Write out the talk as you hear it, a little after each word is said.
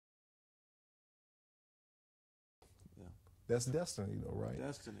That's destiny, though, right?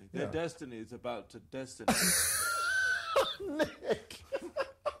 Destiny. Yeah. Their destiny is about to destiny. Nick.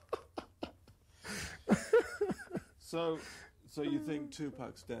 So you think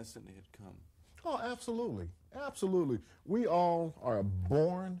Tupac's destiny had come? Oh, absolutely. Absolutely. We all are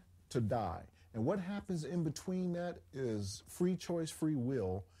born to die. And what happens in between that is free choice, free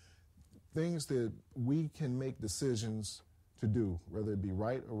will, things that we can make decisions to do, whether it be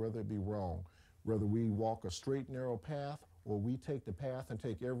right or whether it be wrong, whether we walk a straight, narrow path or we take the path and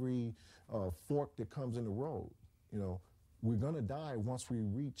take every fork that comes in the road. You know, we're going to die once we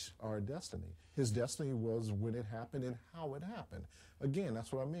reach our destiny. His destiny was when it happened and how it happened. Again,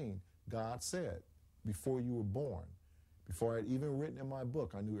 that's what I mean. God said, before you were born, before I'd even written in my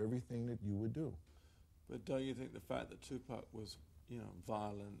book, I knew everything that you would do. But don't you think the fact that Tupac was,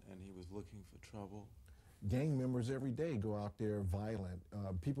 violent and he was looking for trouble? Gang members every day go out there violent.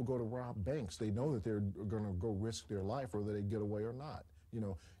 People go to rob banks. They know that they're going to go risk their life whether they get away or not.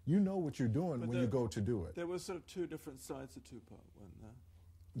 You know what you're doing when you go to do it. There was sort of two different sides to Tupac, wasn't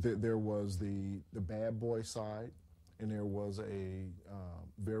there? There was the bad boy side, and there was a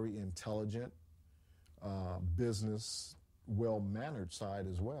very intelligent, business, well-mannered side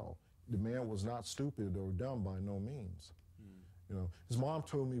as well. The man was not stupid or dumb by no means. His mom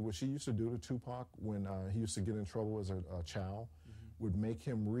told me what she used to do to Tupac when he used to get in trouble as a child, would make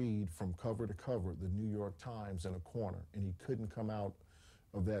him read from cover to cover the New York Times in a corner, and he couldn't come out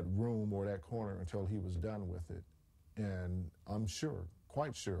of that room or that corner until he was done with it. And I'm sure,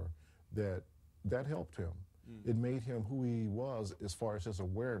 quite sure, that helped him. It made him who he was as far as his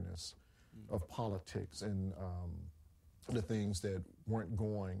awareness of politics and the things that weren't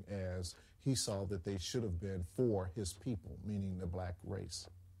going as he saw that they should have been for his people, meaning the black race.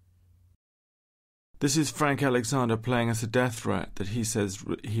 This is Frank Alexander playing us a death threat that he says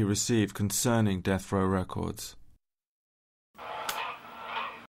he received concerning Death Row Records.